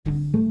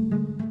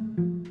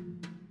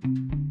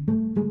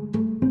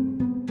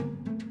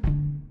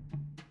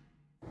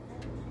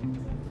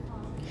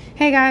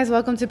Hey guys,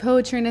 welcome to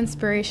Poetry and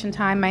Inspiration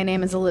Time. My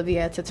name is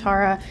Olivia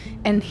Tatara,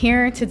 and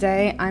here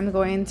today I'm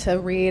going to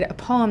read a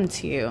poem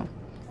to you.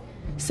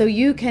 So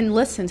you can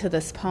listen to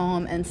this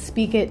poem and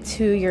speak it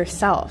to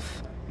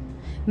yourself.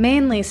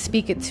 Mainly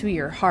speak it to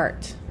your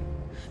heart,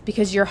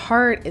 because your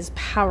heart is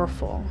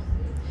powerful.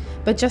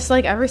 But just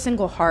like every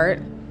single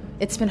heart,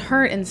 it's been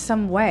hurt in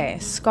some way.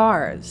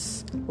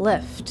 Scars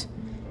lift,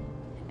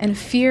 and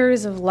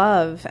fears of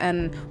love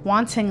and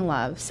wanting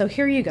love. So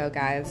here you go,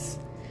 guys.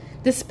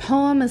 This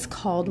poem is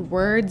called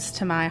Words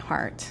to My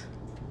Heart.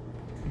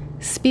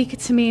 Speak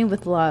to me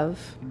with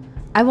love.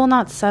 I will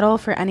not settle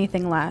for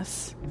anything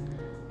less.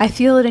 I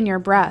feel it in your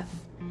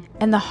breath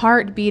and the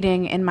heart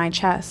beating in my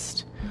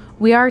chest.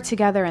 We are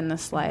together in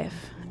this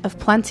life of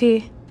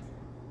plenty.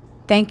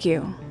 Thank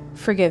you.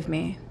 Forgive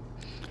me.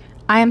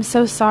 I am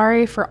so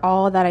sorry for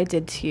all that I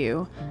did to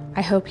you.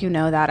 I hope you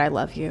know that I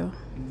love you.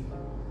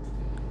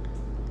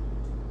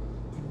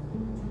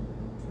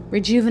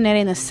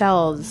 Rejuvenating the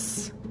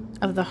cells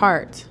of the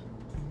heart,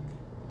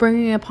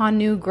 bringing upon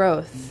new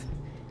growth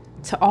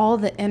to all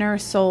the inner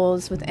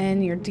souls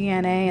within your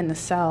DNA and the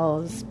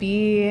cells.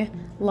 Be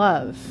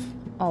love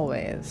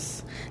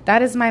always.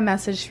 That is my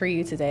message for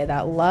you today,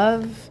 that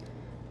love,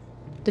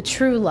 the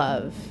true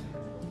love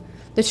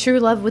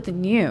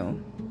within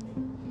you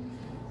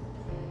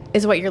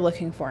is what you're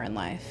looking for in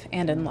life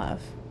and in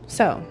love.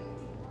 So,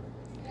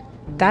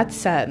 that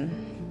said,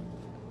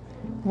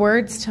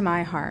 words to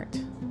my heart.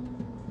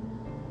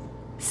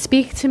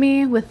 Speak to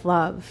me with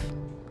love.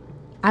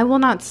 I will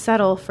not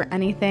settle for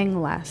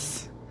anything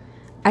less.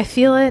 I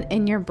feel it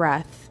in your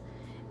breath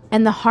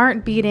and the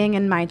heart beating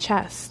in my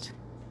chest.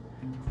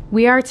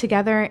 We are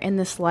together in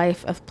this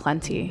life of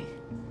plenty.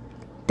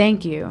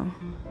 Thank you.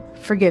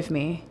 Forgive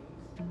me.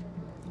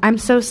 I'm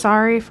so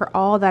sorry for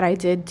all that I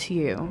did to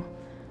you.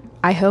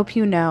 I hope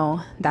you know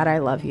that I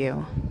love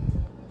you.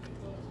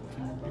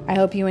 I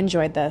hope you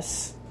enjoyed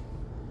this.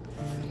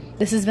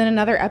 This has been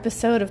another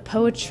episode of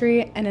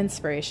Poetry and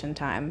Inspiration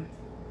Time.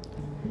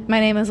 My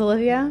name is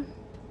Olivia.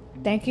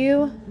 Thank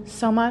you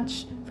so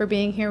much for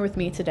being here with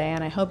me today,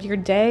 and I hope your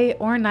day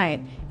or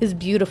night is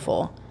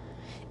beautiful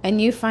and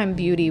you find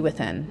beauty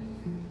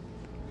within.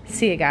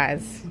 See you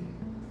guys.